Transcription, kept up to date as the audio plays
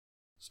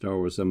Star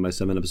Wars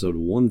 7x7 episode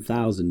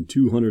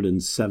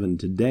 1207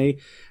 today.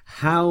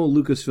 How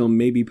Lucasfilm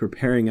may be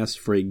preparing us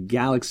for a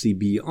galaxy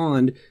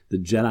beyond the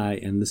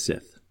Jedi and the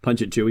Sith. Punch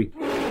it, Chewie.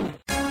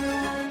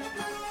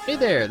 Hey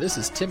there, this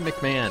is Tim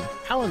McMahon,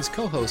 Alan's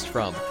co-host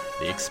from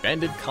the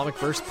Expanded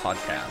Comicverse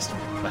podcast.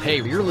 But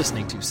hey, you're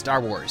listening to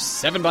Star Wars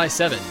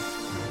 7x7,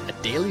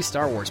 a daily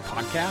Star Wars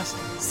podcast,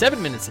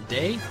 7 minutes a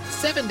day,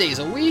 7 days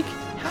a week.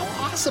 How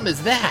awesome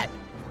is that?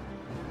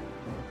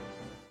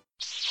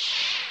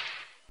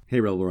 Hey,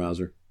 Rebel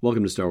Rouser.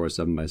 Welcome to Star Wars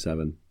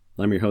 7x7.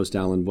 I'm your host,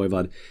 Alan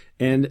Voivod.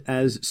 And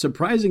as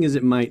surprising as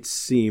it might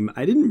seem,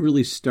 I didn't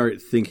really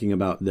start thinking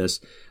about this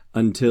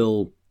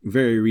until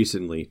very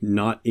recently.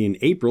 Not in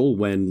April,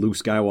 when Luke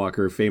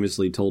Skywalker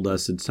famously told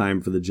us it's time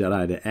for the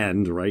Jedi to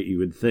end, right? You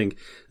would think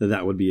that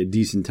that would be a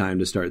decent time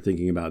to start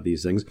thinking about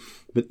these things.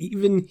 But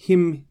even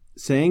him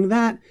saying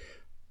that,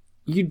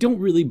 you don't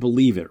really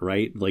believe it,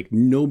 right? Like,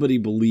 nobody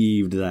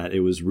believed that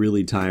it was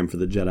really time for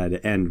the Jedi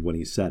to end when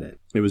he said it.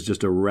 It was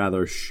just a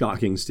rather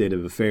shocking state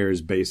of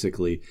affairs,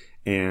 basically,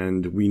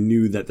 and we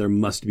knew that there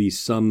must be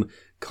some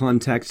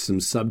context, some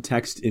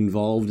subtext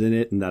involved in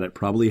it, and that it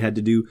probably had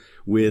to do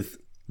with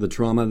the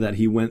trauma that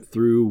he went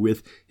through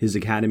with his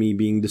academy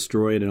being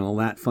destroyed and all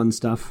that fun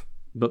stuff.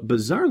 But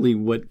bizarrely,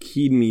 what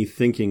keyed me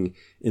thinking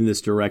in this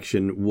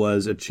direction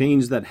was a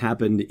change that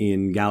happened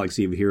in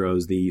Galaxy of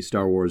Heroes, the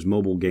Star Wars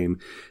mobile game.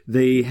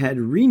 They had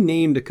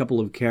renamed a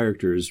couple of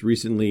characters.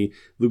 Recently,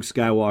 Luke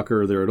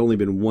Skywalker, there had only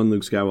been one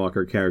Luke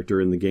Skywalker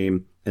character in the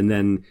game, and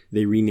then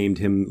they renamed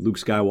him Luke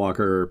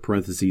Skywalker,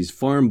 parentheses,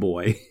 Farm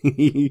Boy,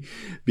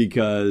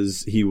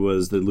 because he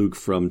was the Luke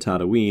from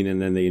Tatooine,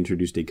 and then they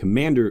introduced a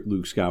Commander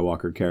Luke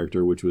Skywalker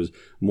character, which was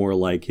more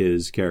like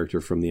his character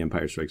from The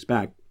Empire Strikes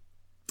Back.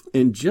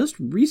 And just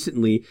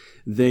recently,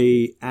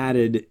 they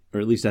added,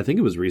 or at least I think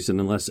it was recent,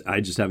 unless I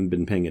just haven't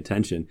been paying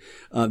attention,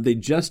 they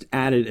just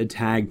added a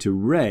tag to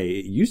Rey.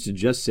 It used to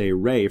just say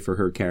Rey for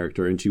her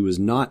character, and she was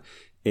not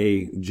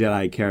a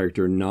Jedi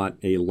character, not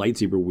a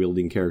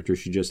lightsaber-wielding character.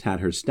 She just had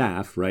her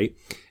staff, right?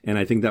 And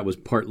I think that was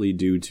partly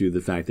due to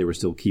the fact they were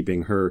still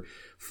keeping her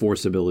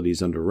Force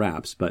abilities under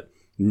wraps. But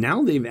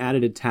now they've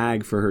added a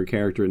tag for her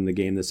character in the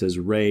game that says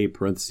Rey,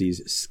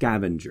 parentheses,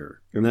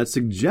 Scavenger. And that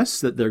suggests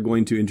that they're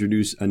going to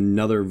introduce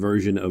another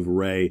version of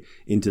Rey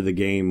into the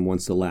game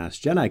once The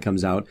Last Jedi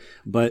comes out.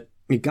 But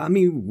it got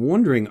me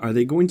wondering, are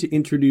they going to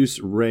introduce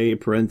Rey,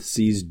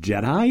 parentheses,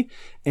 Jedi?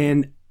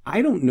 And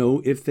I don't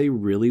know if they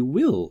really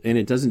will. And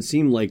it doesn't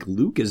seem like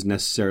Luke is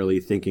necessarily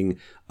thinking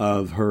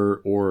of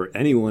her or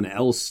anyone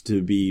else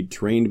to be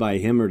trained by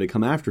him or to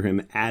come after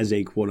him as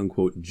a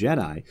quote-unquote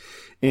Jedi.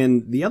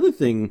 And the other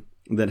thing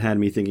that had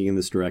me thinking in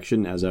this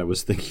direction as I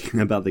was thinking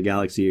about the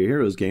Galaxy of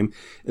Heroes game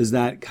is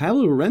that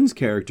Kylo Ren's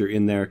character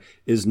in there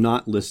is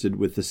not listed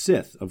with the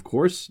Sith. Of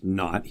course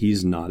not.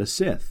 He's not a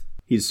Sith.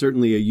 He's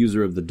certainly a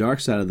user of the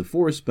dark side of the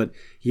Force, but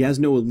he has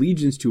no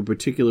allegiance to a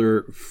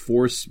particular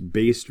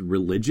Force-based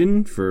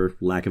religion, for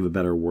lack of a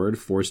better word,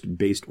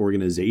 Force-based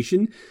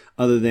organization,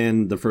 other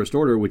than the First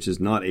Order, which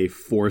is not a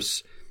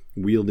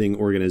Force-wielding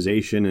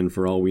organization, and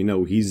for all we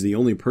know, he's the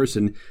only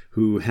person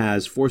who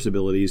has Force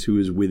abilities who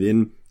is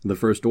within the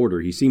First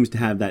Order. He seems to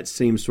have that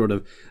same sort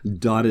of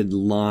dotted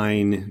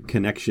line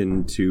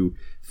connection to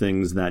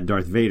things that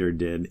Darth Vader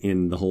did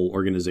in the whole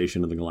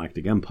organization of the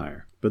Galactic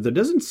Empire. But there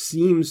doesn't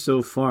seem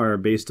so far,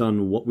 based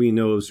on what we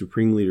know of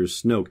Supreme Leader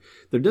Snoke,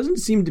 there doesn't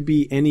seem to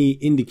be any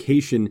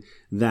indication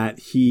that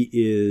he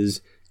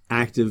is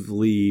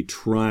actively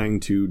trying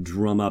to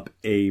drum up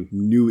a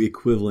new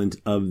equivalent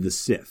of the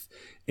Sith.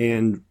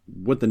 And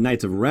what the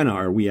Knights of Ren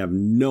are, we have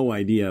no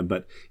idea.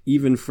 But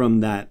even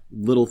from that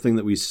little thing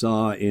that we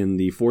saw in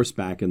the Force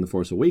back in The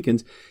Force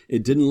Awakens,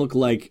 it didn't look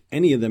like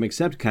any of them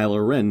except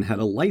Kylo Ren had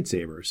a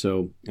lightsaber.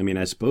 So, I mean,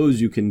 I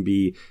suppose you can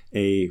be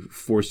a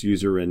Force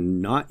user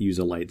and not use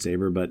a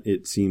lightsaber, but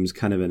it seems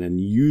kind of an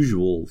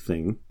unusual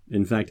thing.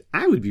 In fact,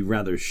 I would be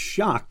rather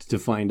shocked to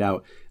find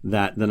out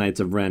that the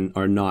Knights of Ren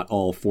are not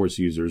all Force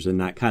users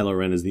and that Kylo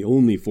Ren is the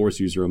only Force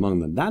user among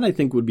them. That, I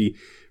think, would be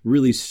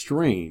really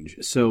strange.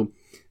 So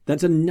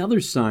that's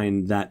another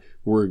sign that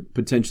we're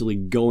potentially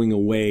going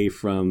away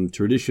from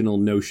traditional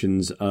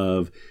notions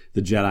of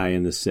the Jedi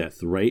and the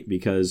Sith, right?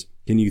 Because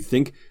can you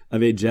think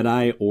of a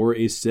Jedi or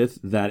a Sith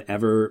that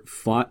ever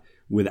fought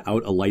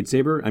without a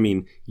lightsaber? I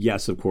mean,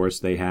 yes, of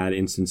course, they had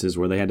instances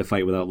where they had to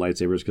fight without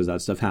lightsabers because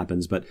that stuff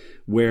happens, but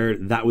where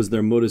that was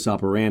their modus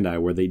operandi,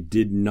 where they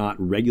did not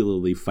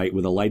regularly fight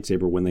with a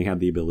lightsaber when they had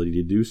the ability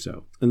to do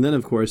so. And then,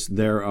 of course,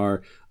 there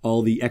are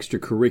all the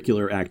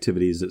extracurricular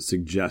activities that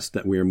suggest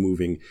that we are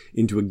moving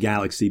into a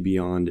galaxy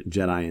beyond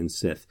Jedi and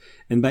Sith.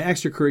 And by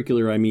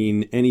extracurricular, I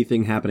mean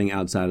anything happening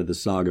outside of the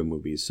saga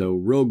movies. So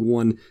Rogue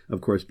One,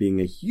 of course, being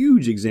a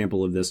huge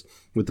example of this,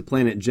 with the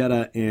planet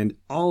Jedha and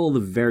all the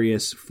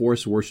various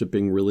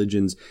Force-worshipping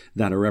religions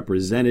that are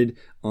represented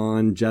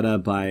on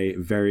Jedha by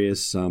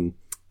various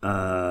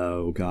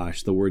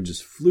the word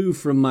just flew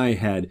from my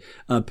head.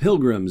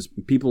 Pilgrims,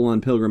 people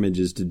on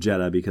pilgrimages to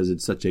Jedha because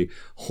it's such a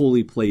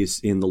holy place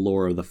in the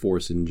lore of the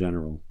Force in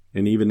general.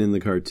 And even in the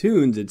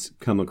cartoons, it's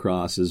come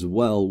across as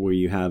well, where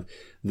you have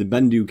the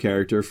Bendu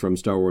character from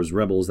Star Wars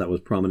Rebels that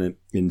was prominent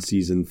in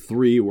Season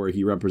 3, where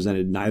he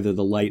represented neither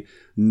the light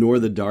nor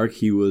the dark.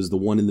 He was the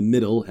one in the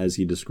middle, as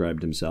he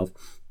described himself.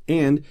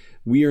 And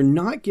we are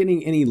not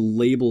getting any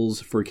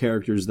labels for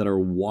characters that are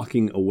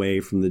walking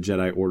away from the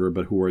Jedi Order,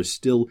 but who are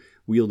still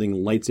wielding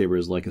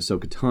lightsabers like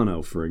Ahsoka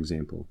Tano, for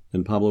example.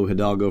 And Pablo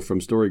Hidalgo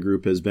from Story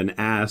Group has been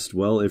asked,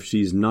 well, if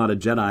she's not a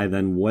Jedi,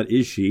 then what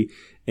is she?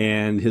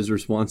 And his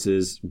response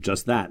is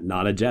just that,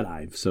 not a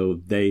Jedi.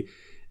 So they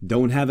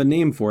don't have a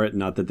name for it.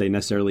 Not that they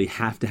necessarily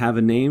have to have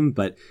a name,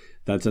 but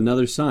that's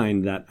another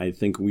sign that I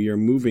think we are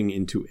moving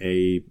into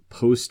a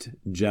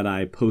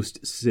post-Jedi,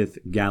 post-Sith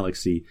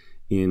galaxy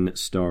in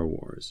Star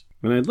Wars.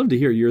 And I'd love to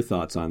hear your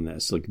thoughts on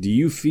this. Like, do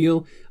you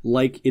feel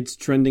like it's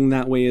trending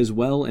that way as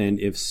well? And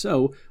if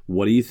so,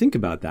 what do you think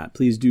about that?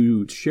 Please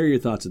do share your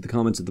thoughts at the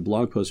comments at the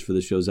blog post for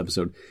the show's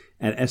episode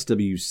at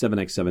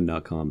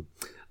sw7x7.com.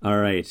 All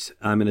right,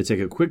 I'm going to take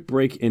a quick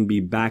break and be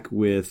back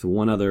with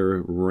one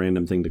other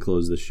random thing to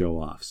close the show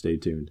off. Stay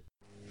tuned.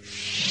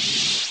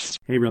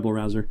 Hey, Rebel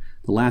Rouser.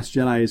 The Last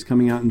Jedi is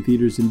coming out in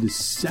theaters in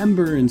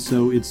December, and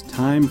so it's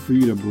time for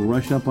you to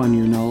brush up on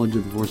your knowledge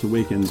of The Force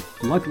Awakens.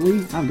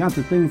 Luckily, I've got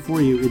the thing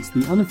for you. It's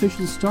the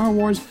unofficial Star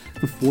Wars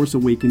The Force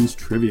Awakens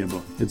trivia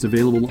book. It's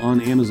available on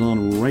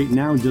Amazon right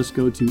now. Just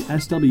go to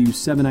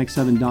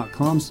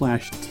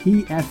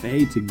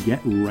sw7x7.com/TFA to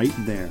get right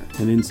there.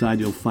 And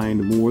inside you'll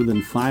find more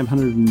than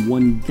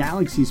 501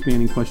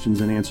 galaxy-spanning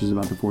questions and answers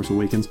about The Force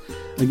Awakens.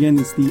 Again,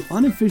 it's the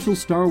unofficial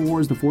Star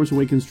Wars The Force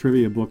Awakens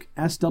trivia book,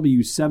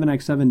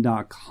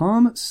 sw7x7.com/TFA.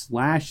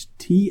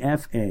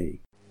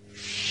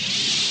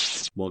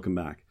 Welcome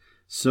back.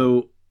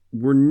 So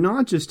we're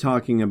not just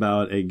talking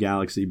about a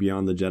galaxy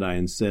beyond the Jedi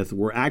and Sith.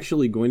 We're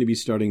actually going to be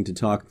starting to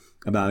talk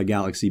about a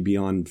galaxy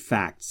beyond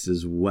facts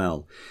as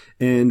well.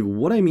 And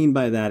what I mean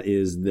by that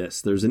is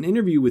this. There's an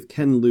interview with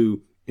Ken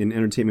Liu in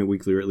Entertainment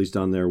Weekly, or at least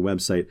on their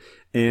website,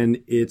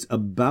 and it's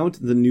about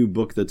the new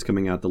book that's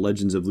coming out, The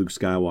Legends of Luke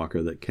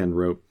Skywalker, that Ken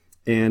wrote.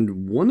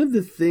 And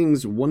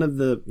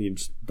the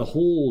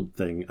whole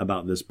thing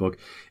about this book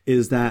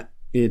is that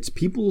it's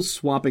people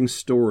swapping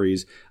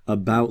stories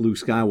about Luke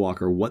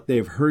Skywalker, what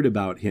they've heard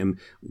about him,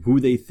 who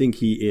they think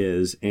he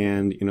is.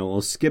 And,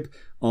 I'll skip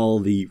all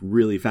the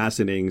really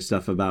fascinating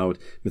stuff about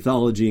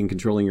mythology and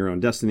controlling your own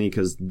destiny,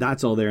 because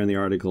that's all there in the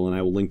article, and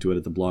I will link to it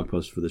at the blog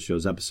post for the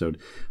show's episode.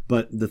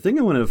 But the thing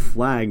I want to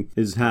flag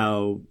is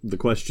how the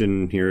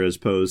question here is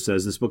posed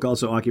says, this book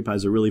also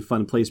occupies a really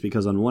fun place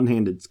because on one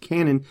hand it's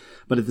canon,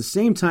 but at the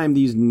same time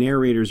these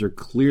narrators are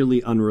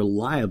clearly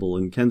unreliable.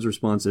 And Ken's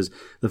response is,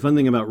 the fun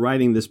thing about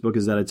writing this book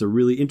is that it's a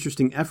really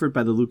interesting effort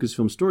by the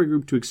Lucasfilm Story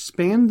Group to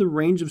expand the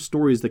range of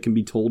stories that can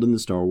be told in the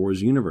Star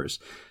Wars universe.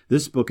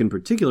 This book in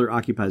particular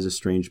occupies a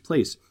strange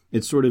place.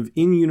 It's sort of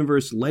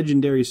in-universe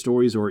legendary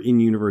stories or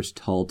in-universe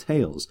tall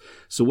tales.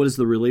 So what is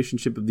the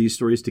relationship of these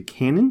stories to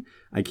canon?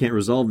 I can't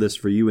resolve this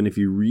for you, and if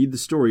you read the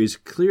stories,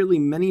 clearly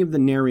many of the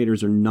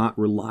narrators are not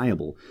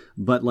reliable.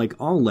 But like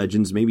all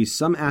legends, maybe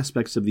some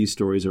aspects of these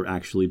stories are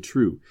actually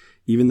true.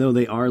 Even though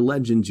they are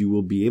legends, you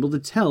will be able to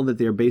tell that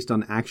they are based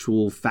on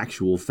actual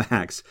factual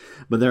facts.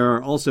 But there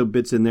are also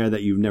bits in there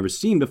that you've never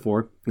seen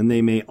before, and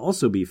they may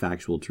also be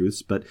factual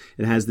truths, but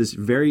it has this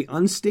very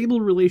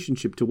unstable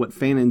relationship to what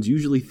fans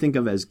usually think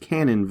of as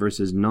canon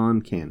versus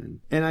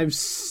non-canon. And I've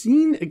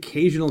seen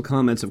occasional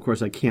comments, of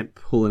course I can't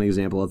pull an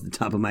example off the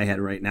top of my head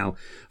right now,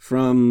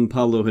 from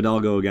Pablo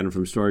Hidalgo, again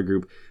from Story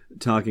Group,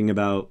 talking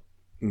about,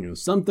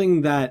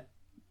 something that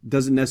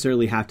doesn't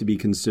necessarily have to be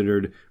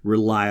considered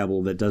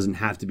reliable, that doesn't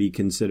have to be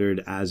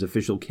considered as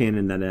official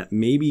canon, that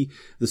maybe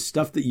the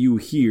stuff that you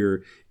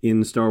hear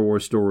in Star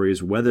Wars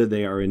stories, whether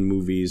they are in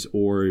movies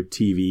or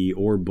TV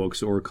or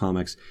books or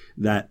comics,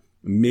 that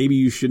maybe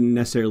you shouldn't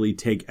necessarily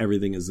take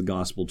everything as the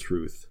gospel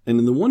truth. And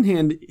on the one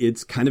hand,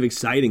 it's kind of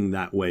exciting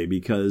that way,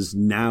 because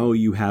now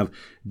you have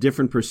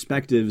different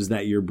perspectives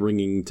that you're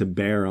bringing to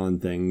bear on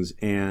things,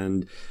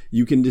 and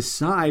you can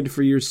decide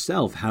for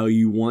yourself how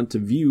you want to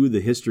view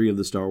the history of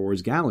the Star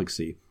Wars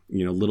galaxy.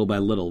 Little by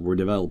little, we're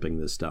developing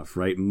this stuff,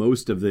 right?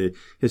 Most of the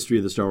history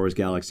of the Star Wars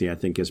galaxy, I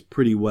think, is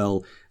pretty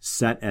well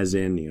set, as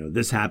in,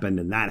 this happened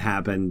and that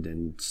happened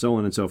and so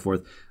on and so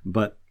forth.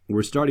 But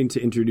we're starting to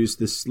introduce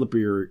this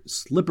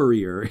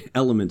slipperier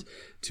element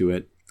to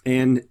it.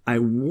 And I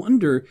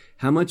wonder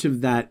how much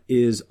of that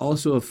is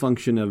also a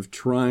function of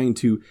trying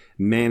to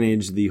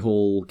manage the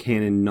whole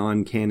canon,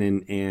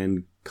 non-canon,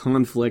 and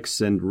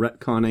conflicts and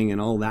retconning and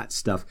all that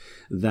stuff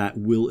that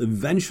will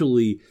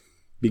eventually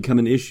become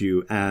an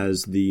issue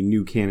as the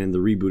new canon, the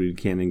rebooted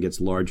canon,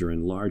 gets larger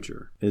and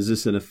larger. Is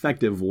this an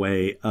effective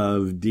way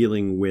of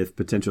dealing with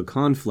potential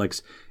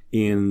conflicts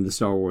in the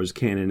Star Wars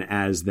canon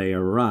as they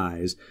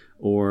arise?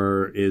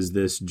 Or is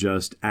this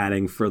just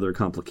adding further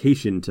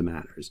complication to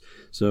matters?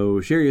 So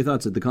share your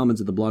thoughts at the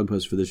comments at the blog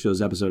post for this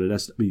show's episode at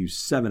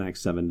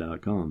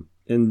sw7x7.com.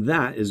 And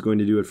that is going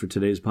to do it for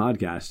today's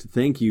podcast.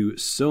 Thank you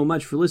so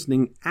much for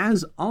listening.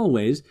 As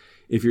always,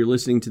 if you're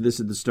listening to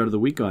this at the start of the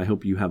week, I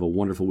hope you have a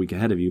wonderful week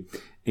ahead of you.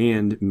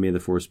 And may the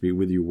Force be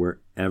with you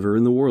wherever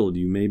in the world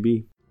you may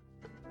be.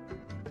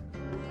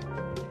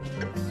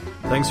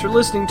 Thanks for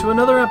listening to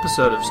another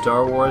episode of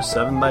Star Wars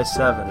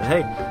 7x7. And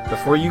hey,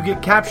 before you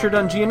get captured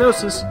on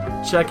Geonosis,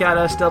 check out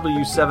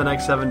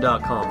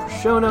SW7x7.com for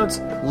show notes,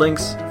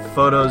 links,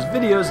 photos,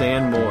 videos,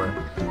 and more.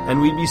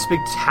 And we'd be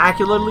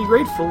spectacularly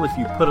grateful if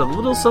you put a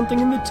little something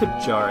in the tip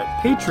jar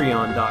at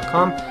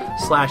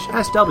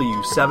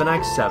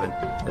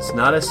patreon.com/SW7x7. It's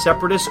not a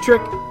separatist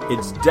trick,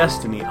 it's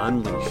Destiny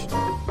Unleashed.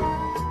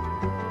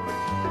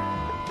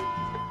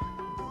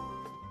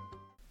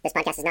 This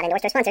podcast is not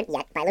endorsed or sponsored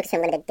yet by Lucasfilm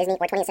Limited, Disney,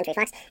 or 20th Century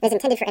Fox, and is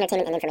intended for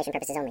entertainment and information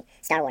purposes only.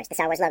 Star Wars, the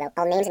Star Wars logo,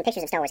 all names and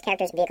pictures of Star Wars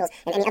characters, vehicles,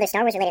 and any other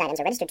Star Wars-related items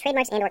are registered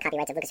trademarks and/or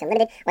copyrights of Lucasfilm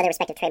Limited, or their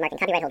respective trademark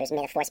and copyright holders.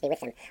 May the Force be with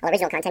them. All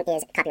original content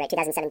is copyright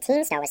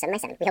 2017, Star Wars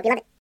 7x7. We hope you love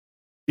it.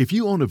 If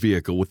you own a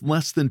vehicle with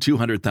less than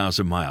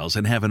 200,000 miles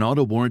and have an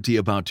auto warranty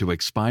about to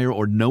expire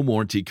or no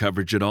warranty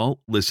coverage at all,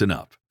 listen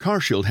up.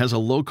 CarShield has a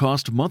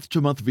low-cost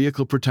month-to-month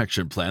vehicle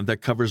protection plan that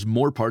covers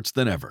more parts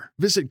than ever.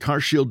 Visit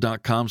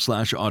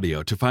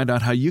carshield.com/audio to find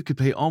out how you could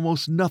pay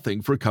almost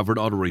nothing for covered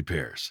auto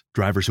repairs.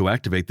 Drivers who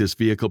activate this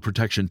vehicle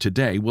protection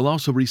today will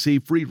also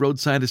receive free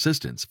roadside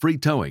assistance, free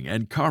towing,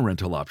 and car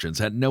rental options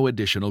at no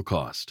additional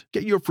cost.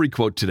 Get your free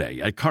quote today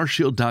at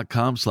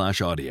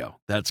carshield.com/audio.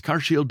 That's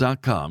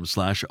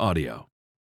carshield.com/audio.